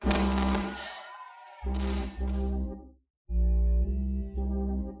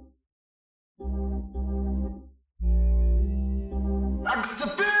can still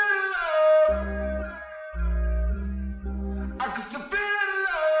feel love. I can still feel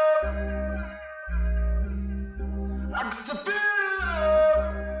love. I can still feel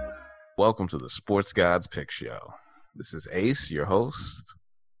love. Welcome to the Sports Gods Pick Show. This is Ace, your host.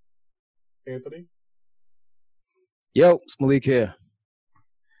 Anthony. Yo, it's Malik here.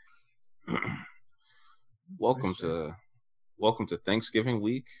 Welcome to Thanksgiving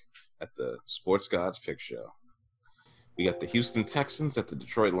week at the Sports Gods Pick Show. We got the Houston Texans at the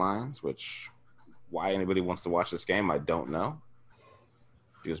Detroit Lions, which why anybody wants to watch this game, I don't know.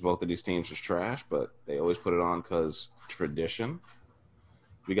 Because both of these teams are trash, but they always put it on because tradition.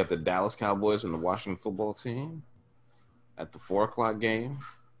 We got the Dallas Cowboys and the Washington football team at the 4 o'clock game.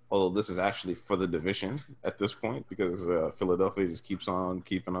 Although this is actually for the division at this point because Philadelphia just keeps on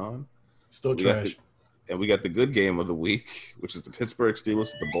keeping on. Still trash. And we got the good game of the week, which is the Pittsburgh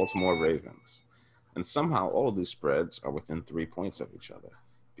Steelers at the Baltimore Ravens. And somehow all of these spreads are within 3 points of each other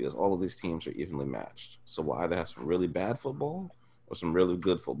because all of these teams are evenly matched. So we'll either have some really bad football or some really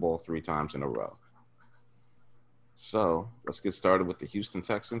good football 3 times in a row. So let's get started with the Houston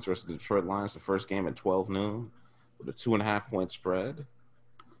Texans versus the Detroit Lions, the first game at 12 noon with a 2.5-point spread.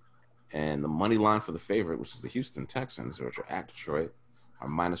 And the money line for the favorite, which is the Houston Texans, which are at Detroit, are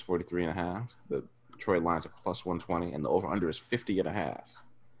minus 43.5. The Detroit Lions are plus 120, and the over-under is 50.5.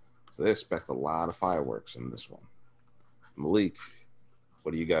 So they expect a lot of fireworks in this one. Malik,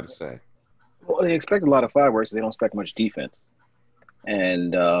 what do you got to say? Well, they expect a lot of fireworks. They don't expect much defense,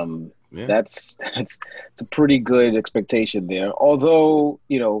 and that's a pretty good expectation there. Although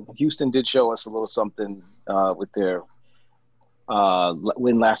Houston did show us a little something with their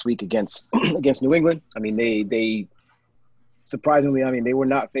win last week against New England. I mean, they surprisingly, they were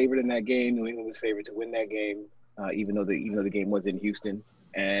not favored in that game. New England was favored to win that game, even though the game was in Houston.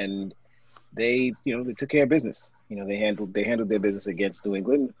 And they took care of business. They handled their business against New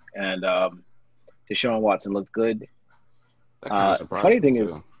England, and Deshaun Watson looked good. That kind of surprised funny me thing too,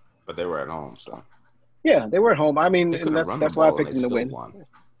 is, but they were at home, so yeah, they were at home. I mean, they and run that's the why I ball picked and them to they win. still won.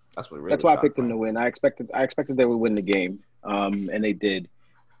 That's why I picked them to win. I expected they would win the game, and they did.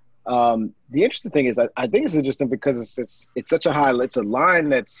 The interesting thing is, I think it's interesting because it's such a high. It's a line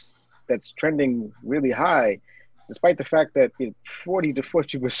that's trending really high, despite the fact that 40 to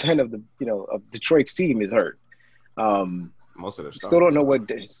 40% of of Detroit's team is hurt. Most of their still don't know what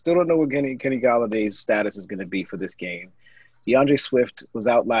Kenny Galladay's status is going to be for this game. DeAndre Swift was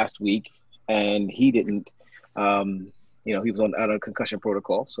out last week, and he didn't. He was out on concussion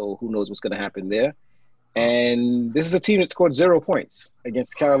protocol, so who knows what's going to happen there. And this is a team that scored 0 points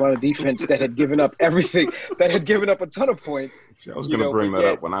against the Carolina defense that had given up everything, that had given up a ton of points. See, I was going to bring that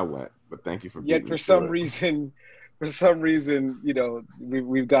up when I went, but thank you for beating me for some reason,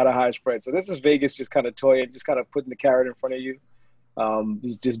 we've got a high spread. So this is Vegas just kind of toying, just kind of putting the carrot in front of you,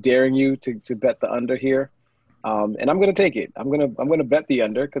 just daring you to bet the under here. And I'm going to take it. I'm going to bet the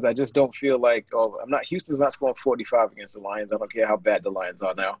under because I just don't feel like Houston's not scoring 45 against the Lions. I don't care how bad the Lions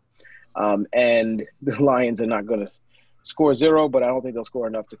are now. And the Lions are not going to score 0, but I don't think they'll score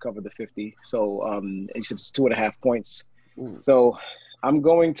enough to cover the 50. So it's 2.5 points. Ooh. So I'm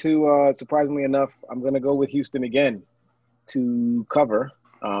going to, surprisingly enough, I'm going to go with Houston again to cover.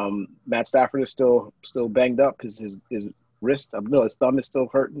 Matt Stafford is still banged up. His wrist, his thumb is still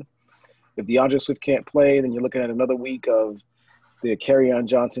hurting. If DeAndre Swift can't play, then you're looking at another week of the Kerryon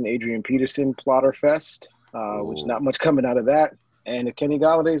Johnson, Adrian Peterson plotter fest, which not much coming out of that. And if Kenny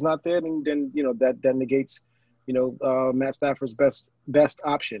Galladay's not there, then that negates Matt Stafford's best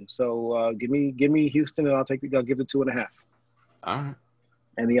option. So give me Houston, and I'll give the 2.5. All right.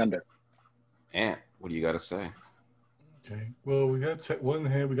 And the under. Ant, what do you got to say? Okay. Well, we got one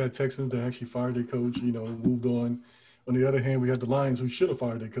hand, we got Texans that actually fired their coach, moved on. On the other hand, we had the Lions who should have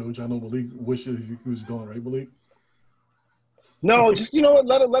fired their coach. I know Malik wishes he was gone, right, Malik? No, just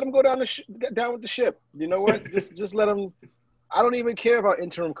let him go down with the ship. You know what? just let him. I don't even care about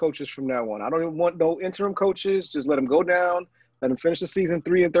interim coaches from now on. I don't even want no interim coaches. Just let him go down. Let him finish the season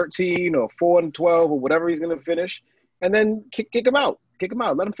 3-13 or 4-12 or whatever he's going to finish, and then kick him out. Kick him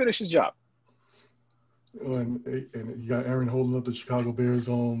out. Let him finish his job. And you got Aaron holding up the Chicago Bears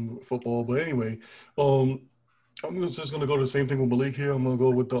on football. But anyway, I'm just going to go the same thing with Malik here. I'm going to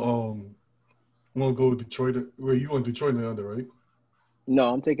go with Detroit. Where you want Detroit in the under, right? No,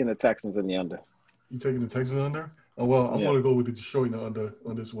 I'm taking the Texans in the under. You taking the Texans under? Oh, well, I'm going to go with the Detroit in the under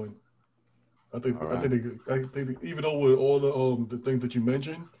on this one. I think even though with all the things that you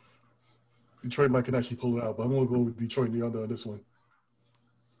mentioned, Detroit can actually pull it out. But I'm going to go with Detroit in the under on this one.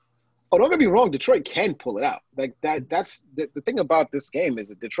 Oh, don't get me wrong. Detroit can pull it out. Like that. That's the thing about this game is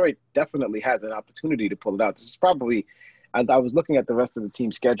that Detroit definitely has an opportunity to pull it out. This is probably I was looking at the rest of the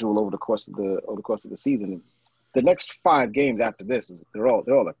team's schedule over the course of the season. The next 5 games after this they're all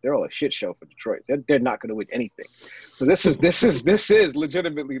a shit show for Detroit. They're not going to win anything. So this is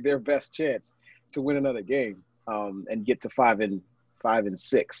legitimately their best chance to win another game and get to 5-6.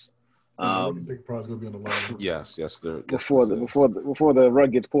 I think probably going to be on the line. Yes. Before the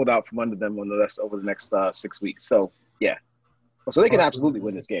rug gets pulled out from under them over the next 6 weeks. So yeah, so they can absolutely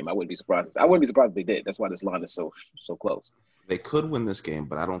win this game. I wouldn't be surprised. If they did. That's why this line is so close. They could win this game,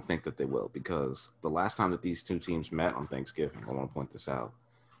 but I don't think that they will, because the last time that these two teams met on Thanksgiving, I want to point this out,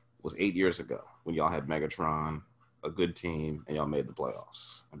 was 8 years ago when y'all had Megatron, a good team, and y'all made the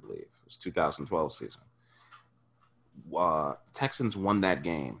playoffs, I believe. It was 2012 season. Texans won that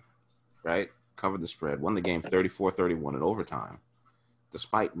game, right? Covered the spread, won the game 34-31 in overtime,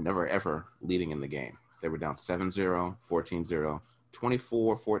 despite never, ever leading in the game. They were down 7-0, 14-0,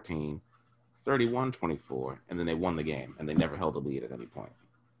 24-14, 31-24, and then they won the game, and they never held a lead at any point.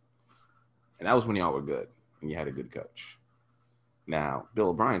 And that was when y'all were good, and you had a good coach. Now, Bill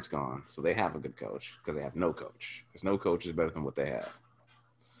O'Brien's gone, so they have a good coach because they have no coach. Because no coach is better than what they have.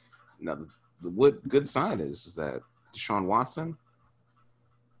 Now, the good sign is that Deshaun Watson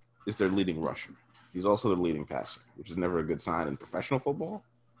is their leading rusher. He's also the leading passer, which is never a good sign in professional football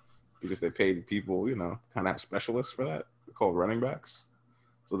because they pay people, kind of have specialists for that. They're called running backs.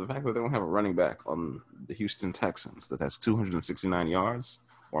 So the fact that they don't have a running back on the Houston Texans that has 269 yards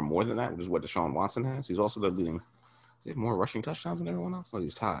or more than that, which is what Deshaun Watson has. He's also the leading. Does he have more rushing touchdowns than everyone else? No,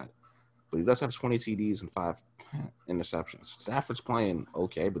 he's tied. But he does have 20 TDs and 5 interceptions. Stafford's playing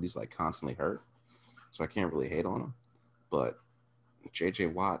okay, but he's constantly hurt. So I can't really hate on him. But J.J.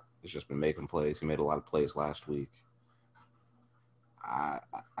 Watt has just been making plays. He made a lot of plays last week.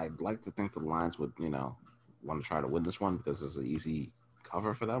 I'd like to think the Lions would, want to try to win this one because it's an easy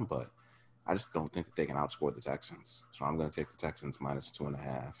cover for them, but I just don't think that they can outscore the Texans. So I'm going to take the Texans minus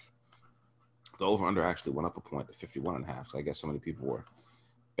 2.5. The over-under actually went up a point to 51.5. So I guess so many people were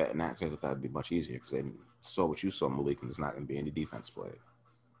betting that because they thought that would be much easier because they saw what you saw, Malik, and there's not going to be any defense played.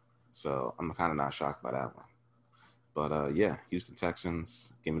 So I'm kind of not shocked by that one. But, yeah, Houston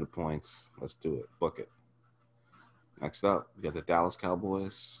Texans, give me the points. Let's do it. Book it. Next up, we got the Dallas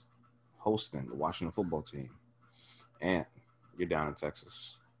Cowboys hosting the Washington football team. And you're down in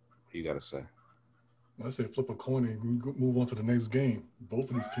Texas. What you got to say? I say flip a coin and move on to the next game. Both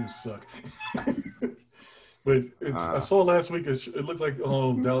of these teams suck. But I saw last week it looked like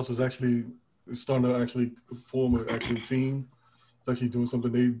Dallas was actually starting to actually form an actual team. It's actually doing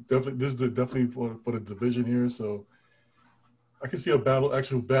something. This is definitely for the division here. So I can see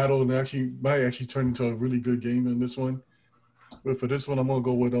actual battle, and actually might actually turn into a really good game in this one. But for this one, I'm gonna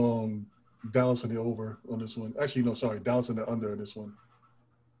go with Dallas in the over on this one. Actually, no, sorry, Dallas in the under in this one.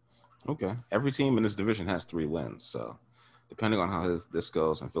 Okay. Every team in this division has 3 wins. So depending on how this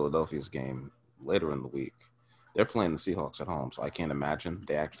goes in Philadelphia's game later in the week, they're playing the Seahawks at home. So I can't imagine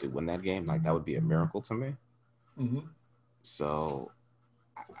they actually win that game. That would be a miracle to me. Mm-hmm. So,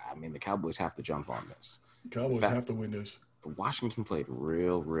 I mean, the Cowboys have to jump on this. Cowboys have to win this. Washington played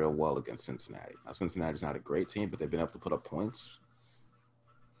real, real well against Cincinnati. Now, Cincinnati's not a great team, but they've been able to put up points.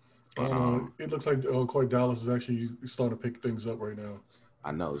 It looks like Corey Dallas is actually starting to pick things up right now.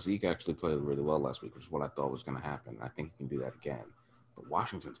 I know. Zeke actually played really well last week, which is what I thought was going to happen. I think he can do that again. But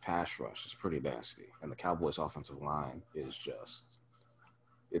Washington's pass rush is pretty nasty, and the Cowboys' offensive line is just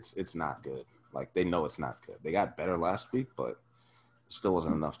it's not good. They know it's not good. They got better last week, but it still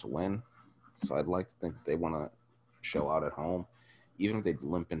wasn't enough to win. So I'd like to think that they want to show out at home, even if they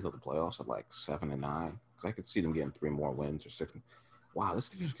limp into the playoffs at 7-9, because I could see them getting 3 more wins or 6. Wow, this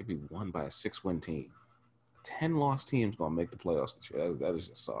division could be won by a 6-win team. 10-loss team's gonna make the playoffs this year. That is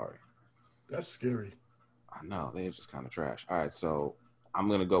just sorry. That's scary. I know, they're just kind of trash. All right, so I'm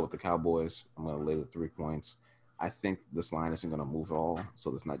gonna go with the Cowboys. I'm gonna lay the 3 points. I think this line isn't gonna move at all,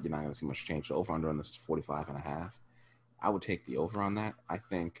 so you're not gonna see much change. The over under on this is 45.5. I would take the over on that. I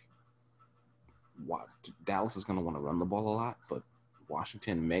think Dallas is gonna want to run the ball a lot, but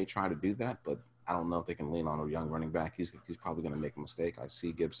Washington may try to do that, but I don't know if they can lean on a young running back. He's probably gonna make a mistake. I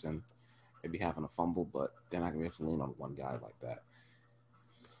see Gibson maybe having a fumble, but they're not going to be able to lean on one guy like that.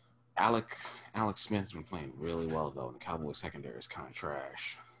 Alex Smith's been playing really well, though, and the Cowboys secondary is kind of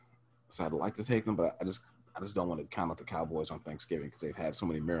trash. So I'd like to take them, but I just don't want to count out the Cowboys on Thanksgiving because they've had so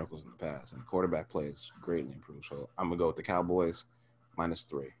many miracles in the past, and the quarterback play has greatly improved. So I'm going to go with the Cowboys minus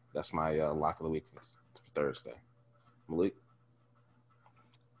 3. That's my lock of the week for Thursday. Malik?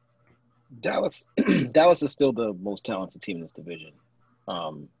 Dallas is still the most talented team in this division.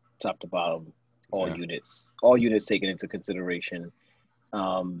 Top to bottom, all units taken into consideration.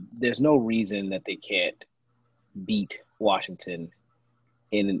 There's no reason that they can't beat Washington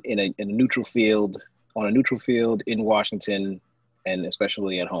in a neutral field, on a neutral field in Washington, and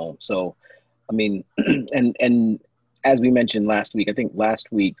especially at home. So, I mean, and as we mentioned last week, I think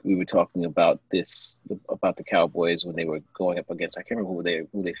last week we were talking about the Cowboys when they were going up against, I can't remember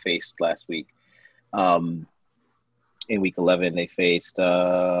who they faced last week. In week 11, they faced who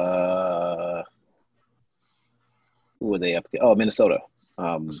were they up? Oh, Minnesota.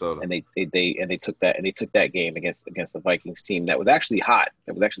 Minnesota. And they took that game against the Vikings team that was actually hot.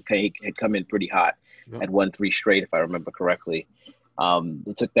 That was actually had come in pretty hot. Yep. Had won 3 straight, if I remember correctly.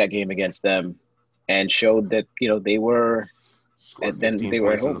 They took that game against them and showed that they were. Scored And then 15 they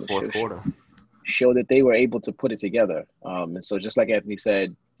were at points in home. the fourth quarter. Showed that they were able to put it together. And so, just like Anthony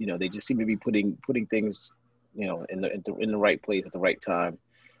said, they just seem to be putting things, in the right place at the right time.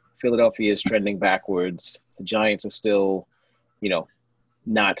 Philadelphia is trending backwards. The Giants are still,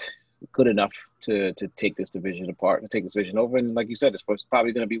 not good enough to take this division apart, to take this division over. And like you said, it's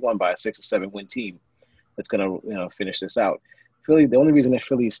probably going to be won by a 6 or 7 win team that's going to finish this out. Philly, the only reason that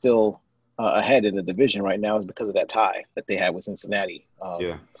Philly is still ahead in the division right now is because of that tie that they had with Cincinnati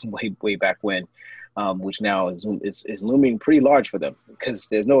way back when, which now is looming pretty large for them, because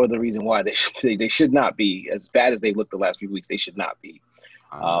there's no other reason why they should not be, as bad as they've looked the last few weeks. They should not be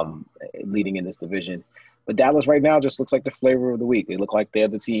leading in this division. But Dallas right now just looks like the flavor of the week. They look like they're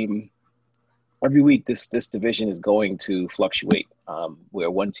the team. Every week, this division is going to fluctuate, where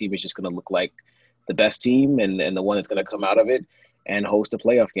one team is just going to look like the best team and the one that's going to come out of it and host a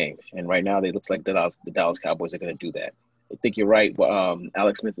playoff game. And right now, it looks like the Dallas Cowboys are going to do that. I think you're right.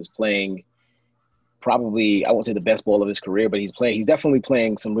 Alex Smith is playing probably, I won't say the best ball of his career, but he's definitely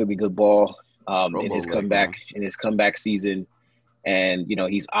playing some really good ball in his comeback season. And,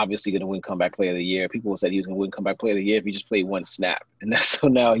 he's obviously going to win comeback player of the year. People said he was going to win comeback player of the year if he just played one snap. And so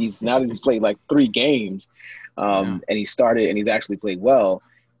now that he's played like 3 games and he started and he's actually played well,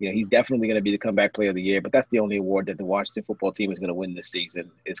 he's definitely going to be the comeback player of the year. But that's the only award that the Washington football team is going to win this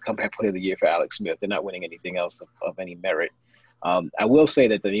season, is comeback player of the year for Alex Smith. They're not winning anything else of any merit. I will say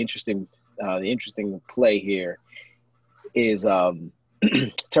that the interesting play here is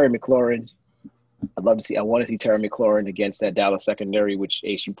Terry McLaurin. I want to see Terry McLaurin against that Dallas secondary, which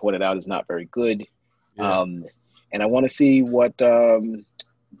Ace, you pointed out, is not very good. Yeah. And I want to see what the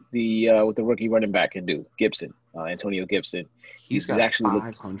rookie running back can do, Gibson, Antonio Gibson. He's got actually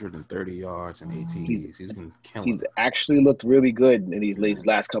 530 yards and 8 TDs. He's been killing. He's actually looked really good in these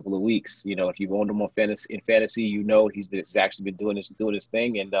last couple of weeks. If you've owned him in fantasy, he's actually been doing his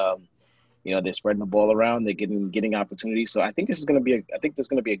thing, and they're spreading the ball around. They're getting opportunities. So I think there's going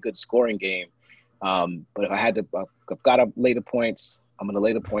to be a good scoring game. But if I had to, I've got to lay the points. I'm going to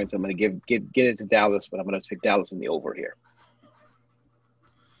lay the points. I'm going to get it to Dallas, but I'm going to pick Dallas in the over here.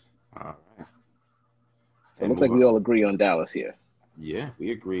 All right. So it looks like we all agree on Dallas here. Yeah,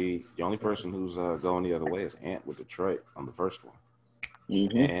 we agree. The only person who's going the other way is Ant with Detroit on the first one.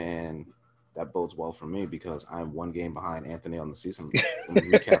 Mm-hmm. And that bodes well for me because I'm 1 game behind Anthony on the season. Let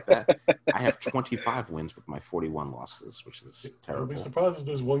me recap that. I have 25 wins with my 41 losses, which is terrible. I'll be surprised if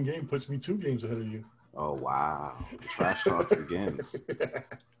this 1 game puts me 2 games ahead of you. Oh, wow. The trash talk begins.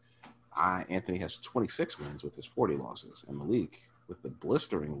 Anthony has 26 wins with his 40 losses. And Malik, with the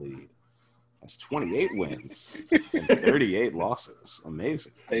blistering lead, has 28 wins and 38 losses.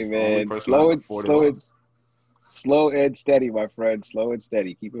 Amazing. Hey, man, slow and steady, my friend. Slow and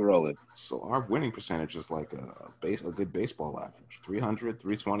steady. Keep it rolling. So our winning percentage is like a good baseball average. 300,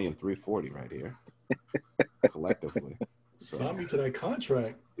 320, and 340 right here. Collectively. So, sign me to that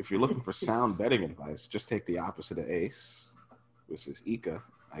contract. If you're looking for sound betting advice, just take the opposite of Ace, which is Ika,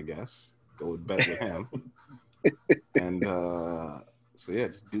 I guess. Go with bet with him. And so yeah,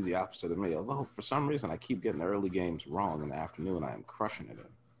 just do the opposite of me. Although for some reason I keep getting the early games wrong in the afternoon, I am crushing it in.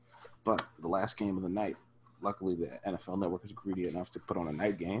 But the last game of the night, luckily the NFL Network is greedy enough to put on a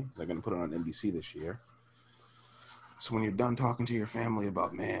night game. They're going to put it on NBC this year. So when you're done talking to your family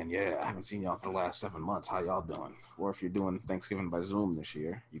about, man, yeah, I haven't seen y'all for the last 7 months. How y'all doing? Or if you're doing Thanksgiving by Zoom this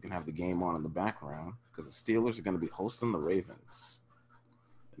year, you can have the game on in the background because the Steelers are going to be hosting the Ravens.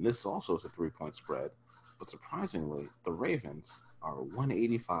 And this also is a 3-point spread. But surprisingly, the Ravens are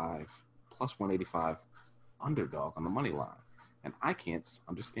 185 plus 185 underdog on the money line. And I can't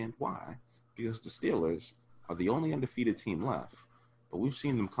understand why, because the Steelers are the only undefeated team left. But we've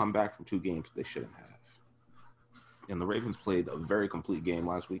seen them come back from 2 games they shouldn't have. And the Ravens played a very complete game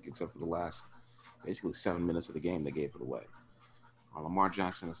last week, except for the last basically 7 minutes of the game, they gave it away. Lamar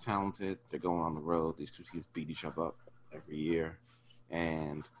Jackson is talented. They're going on the road. These 2 teams beat each other up every year.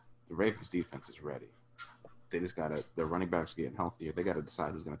 And the Ravens defense is ready. They just got to – their running backs are getting healthier. They got to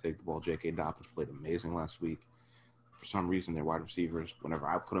decide who's going to take the ball. J.K. Dobbins played amazing last week. for some reason, their wide receivers, whenever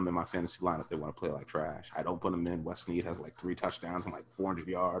I put them in my fantasy lineup, they want to play like trash. I don't put them in. Wes Snead has like 3 touchdowns and like 400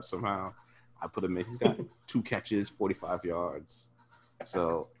 yards somehow. I put him in. He's got 2 catches, 45 yards.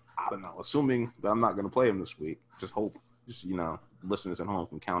 So I don't know. Assuming that I'm not going to play him this week, just hope, listeners at home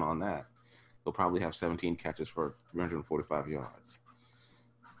can count on that. He'll probably have 17 catches for 345 yards.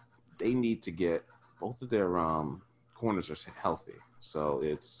 They need to get both of their corners are healthy. So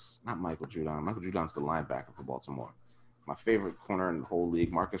it's not Michael Judon. Michael Judon's the linebacker for Baltimore. My favorite corner in the whole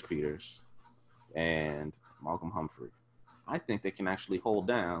league, Marcus Peters and Malcolm Humphrey. I think they can actually hold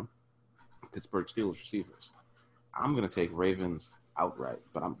down Pittsburgh Steelers receivers. I'm going to take Ravens outright,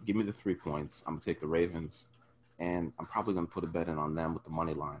 but give me the 3 points. I'm going to take the Ravens, and I'm probably going to put a bet in on them with the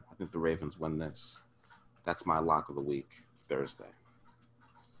money line. I think the Ravens win this. That's my lock of the week, Thursday.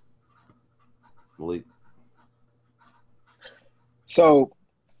 Malik? So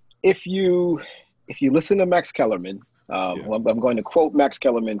if you listen to Max Kellerman, I'm going to quote Max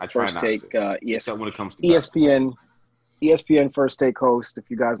Kellerman, First Take, when it comes to ESPN First Take host. If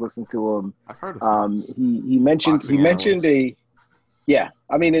you guys listen to him, I've heard of him. He mentioned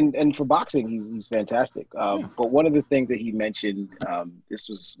and for boxing he's fantastic. But one of the things that he mentioned, this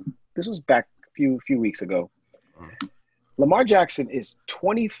was back a few weeks ago. Lamar Jackson is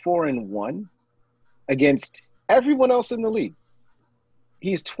 24-1 against everyone else in the league.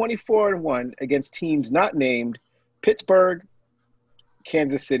 He's 24-1 against teams not named Pittsburgh,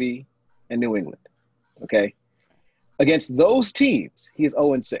 Kansas City, and New England. Okay? Against those teams, he is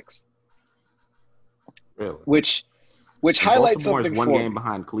 0-6. Really? Which highlights Baltimore something is one for game me.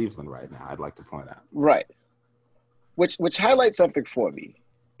 behind Cleveland right now, I'd like to point out. Right. Which highlights something for me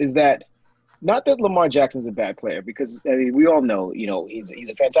is that not that Lamar Jackson's a bad player, because we all know, he's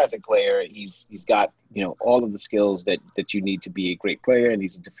a fantastic player. He's got, all of the skills that you need to be a great player, and he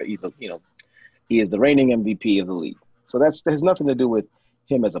is the reigning MVP of the league. So that has nothing to do with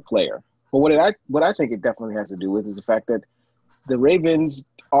him as a player. But what I think it definitely has to do with is the fact that the Ravens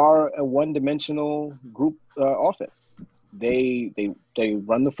are a one-dimensional group offense. They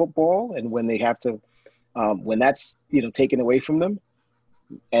run the football, and when they have to, when that's taken away from them,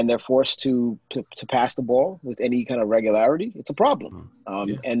 and they're forced to pass the ball with any kind of regularity, it's a problem.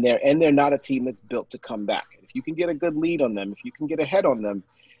 And they're not a team that's built to come back. If you can get a good lead on them, if you can get ahead on them,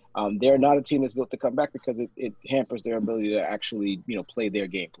 they're not a team that's built to come back, because it hampers their ability to actually play their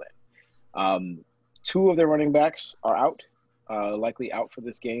game plan. 2 of their running backs are out, likely out for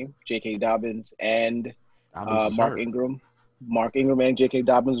this game. J.K. Dobbins and Mark Ingram. Mark Ingram and J.K.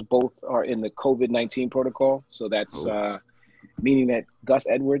 Dobbins both are in the COVID-19 protocol, so that's meaning that Gus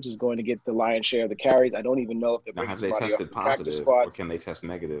Edwards is going to get the lion's share of the carries. I don't even know if they're bringing somebody off the practice squad. Or can they test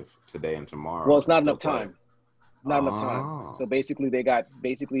negative today and tomorrow? Well, it's not enough time. Not enough time. So basically,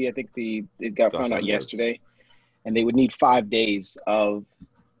 I think it got found out yesterday, and they would need 5 days of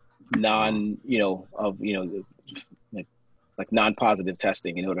non-positive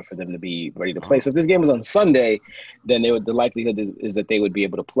testing in order for them to be ready to play. So if this game was on Sunday, then the likelihood is that they would be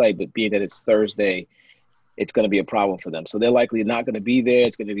able to play. But being that it's Thursday, it's going to be a problem for them. So they're likely not going to be there.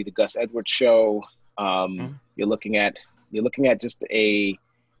 It's going to be the Gus Edwards show. You're looking at just a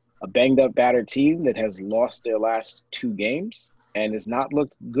banged up, battered team that has lost their last 2 games and has not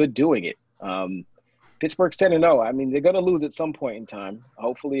looked good doing it. Pittsburgh's 10-0. I mean, they're going to lose at some point in time.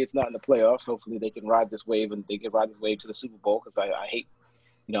 Hopefully it's not in the playoffs. Hopefully they can ride this wave, and they can ride this wave to the Super Bowl, because I hate,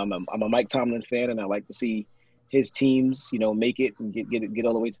 I'm a Mike Tomlin fan, and I like to see his teams, make it and get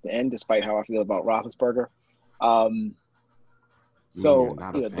all the way to the end, despite how I feel about Roethlisberger. But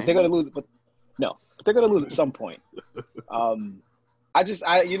they're going to lose. But they're going to lose at some point. It's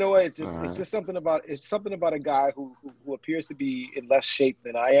just something about a guy who appears to be in less shape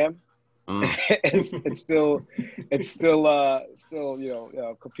than I am. it's still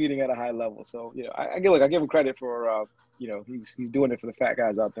competing at a high level. So I give him credit for he's doing it for the fat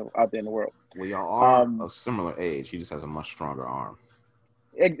guys out there in the world. Well, y'all are a similar age. He just has a much stronger arm.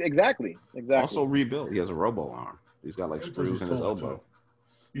 Exactly. Also rebuilt. He has a robo arm. He's got screws in his elbow.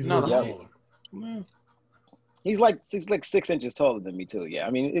 He's not taller. Yeah. He's like 6 inches taller than me too. Yeah, I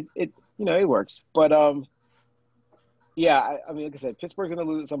mean it works. But like I said, Pittsburgh's going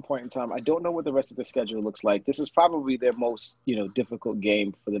to lose at some point in time. I don't know what the rest of their schedule looks like. This is probably their most difficult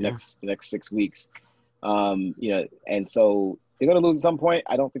game for the next 6 weeks. And so they're going to lose at some point.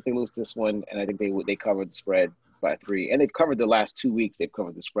 I don't think they lose this one, and I think they covered the spread by 3, and they've covered the last 2 weeks. They've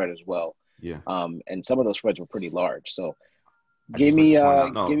covered the spread as well. Yeah. And some of those spreads were pretty large. So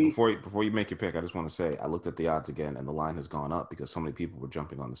before you make your pick, I just want to say I looked at the odds again, and the line has gone up because so many people were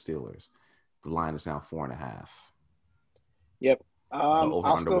jumping on the Steelers. The line is now 4.5. Yep.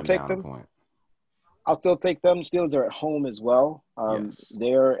 I'll still take them. I'll still take them. Steelers are at home as well. Yes.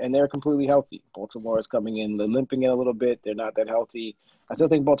 They're completely healthy. Baltimore is coming in, they're limping in a little bit. They're not that healthy. I still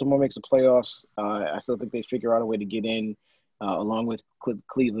think Baltimore makes the playoffs. I still think they figure out a way to get in, along with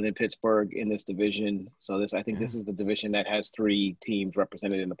Cleveland and Pittsburgh in this division. So I think this is the division that has 3 teams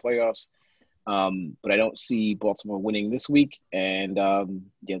represented in the playoffs. But I don't see Baltimore winning this week, and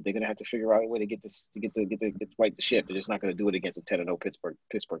they're gonna have to figure out a way to get right the ship. They're just not gonna do it against a 10-0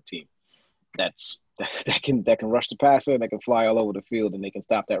 Pittsburgh team. That can rush the passer, and they can fly all over the field, and they can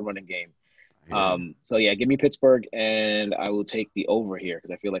stop that running game. So give me Pittsburgh, and I will take the over here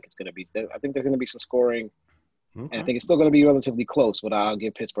because I feel like it's gonna be. I think there's gonna be some scoring, and I think it's still gonna be relatively close, but I'll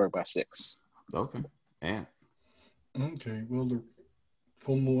give Pittsburgh by 6. Okay. Yeah. Okay. Well,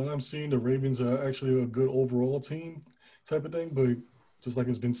 from what I'm seeing, the Ravens are actually a good overall team type of thing, but just like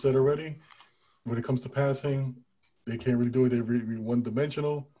it's been said already, when it comes to passing, they can't really do it. They're really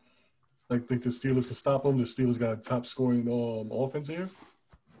one-dimensional. I think the Steelers can stop them. The Steelers got a top-scoring offense here.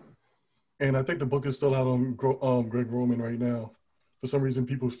 And I think the book is still out on Greg Roman right now. For some reason,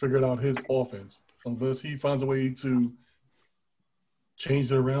 people figured out his offense. Unless he finds a way to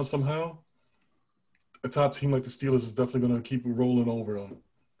change it around somehow, a top team like the Steelers is definitely going to keep rolling over them.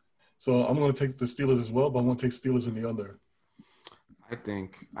 So I'm going to take the Steelers as well, but I'm going to take Steelers in the under.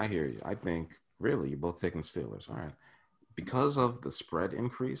 I hear you. I think, really, you're both taking Steelers. All right. Because of the spread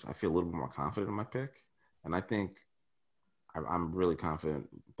increase, I feel a little bit more confident in my pick. And I think I'm really confident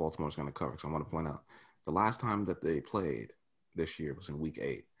Baltimore's going to cover. So I want to point out, the last time that they played this year was in Week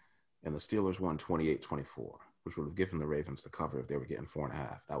 8, and the Steelers won 28-24, which would have given the Ravens the cover if they were getting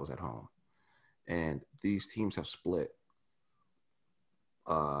 4.5. That was at home. And these teams have split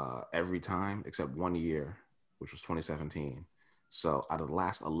every time except 1 year, which was 2017. So out of the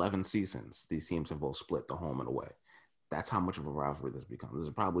last 11 seasons, these teams have both split the home and away. That's how much of a rivalry this becomes. This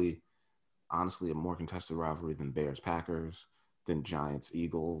is probably, honestly, a more contested rivalry than Bears-Packers, than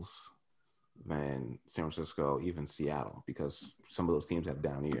Giants-Eagles, than San Francisco, even Seattle, because some of those teams have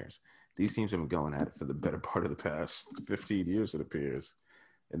down years. These teams have been going at it for the better part of the past 15 years, it appears.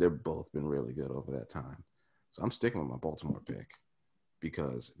 And they've both been really good over that time. So I'm sticking with my Baltimore pick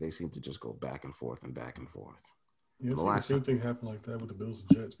because they seem to just go back and forth and back and forth. Yeah, the same thing happened like that with the Bills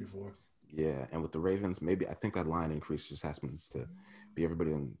and Jets before. Yeah, and with the Ravens, I think that line increase just happens to be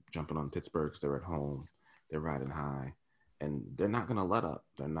everybody jumping on Pittsburgh because they're at home, they're riding high, and they're not going to let up.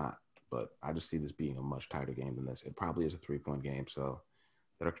 They're not. But I just see this being a much tighter game than this. It probably is a 3-point game, so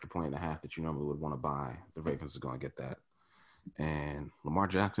that extra 1.5 that you normally would want to buy, the Ravens is going to get that. And Lamar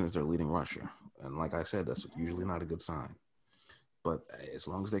Jackson is their leading rusher. And like I said, that's usually not a good sign. But as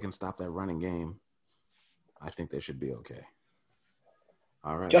long as they can stop that running game, I think they should be okay.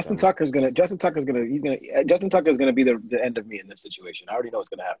 All right. Justin Tucker's gonna be the end of me in this situation. I already know what's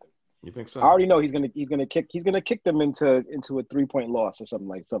gonna happen. You think so? I already know he's gonna kick them into a 3-point loss or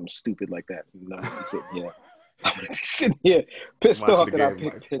something stupid like that. I'm gonna be sitting here pissed off that I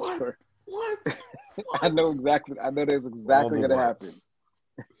picked Pittsburgh. What? I know that's exactly gonna happen.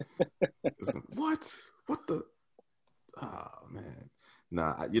 What? What the? Oh man.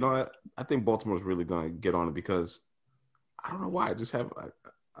 Nah, you know what? I think Baltimore's really going to get on it because I don't know why. I just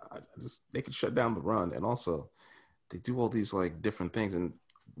they can shut down the run, and also they do all these like different things. And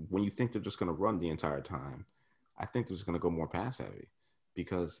when you think they're just going to run the entire time, I think they're just going to go more pass heavy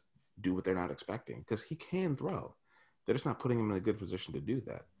because do what they're not expecting because he can throw. They're just not putting him in a good position to do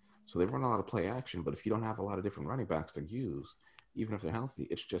that. So they run a lot of play action, but if you don't have a lot of different running backs to use, even if they're healthy,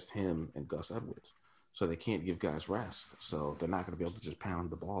 it's just him and Gus Edwards. So they can't give guys rest. So they're not going to be able to just pound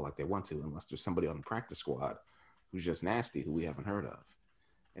the ball like they want to unless there's somebody on the practice squad who's just nasty, who we haven't heard of.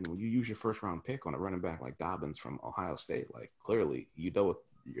 And when you use your first-round pick on a running back like Dobbins from Ohio State, like clearly you know what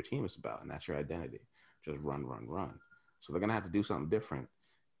your team is about, and that's your identity. Just run, run, run. So they're going to have to do something different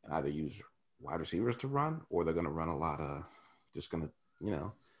and either use wide receivers to run or they're going to run a lot of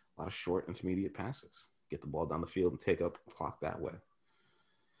short, intermediate passes. Get the ball down the field and take up the clock that way.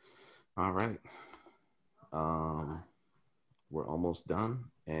 All right. We're almost done,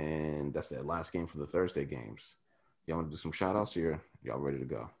 and that's the last game for the Thursday games. Y'all want to do some shout-outs here? Y'all ready to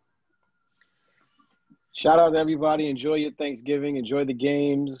go? Shout out to everybody. Enjoy your Thanksgiving. Enjoy the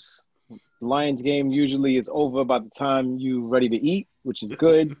games. The Lions game usually is over by the time you're ready to eat, which is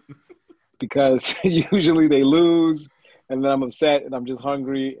good because usually they lose, and then I'm upset, and I'm just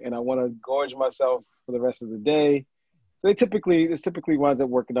hungry, and I want to gorge myself for the rest of the day. So this typically winds up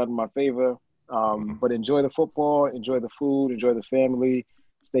working out in my favor. But enjoy the football, enjoy the food, enjoy the family,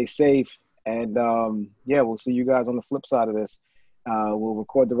 stay safe, and we'll see you guys on the flip side of this. We'll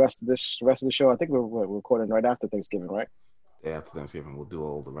record the rest of the show. I think we're recording right after Thanksgiving, right? Yeah, after Thanksgiving, we'll do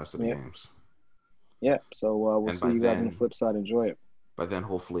all the rest of the games. Yeah. So we'll And see you guys on the flip side. Enjoy it. By then,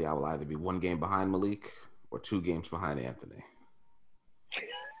 hopefully, I will either be 1 game behind Malik or 2 games behind Anthony.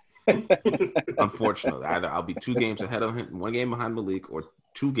 Unfortunately, either I'll be 2 games ahead of him, 1 game behind Malik, or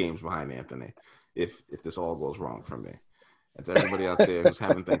 2 games behind Anthony. If this all goes wrong for me, and to everybody out there who's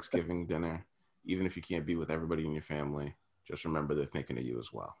having Thanksgiving dinner, even if you can't be with everybody in your family, just remember they're thinking of you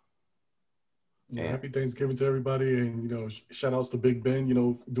as well. Yeah, happy Thanksgiving to everybody, and shout outs to Big Ben.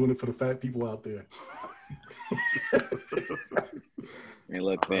 Doing it for the fat people out there. Hey,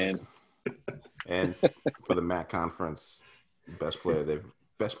 look, man. And for the MAC conference, best player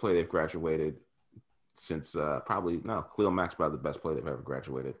they've graduated since Khalil Mack's probably the best player they've ever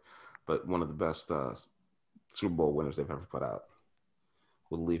graduated, but one of the best Super Bowl winners they've ever put out.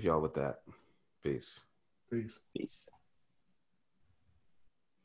 We'll leave y'all with that. Peace. Peace. Peace.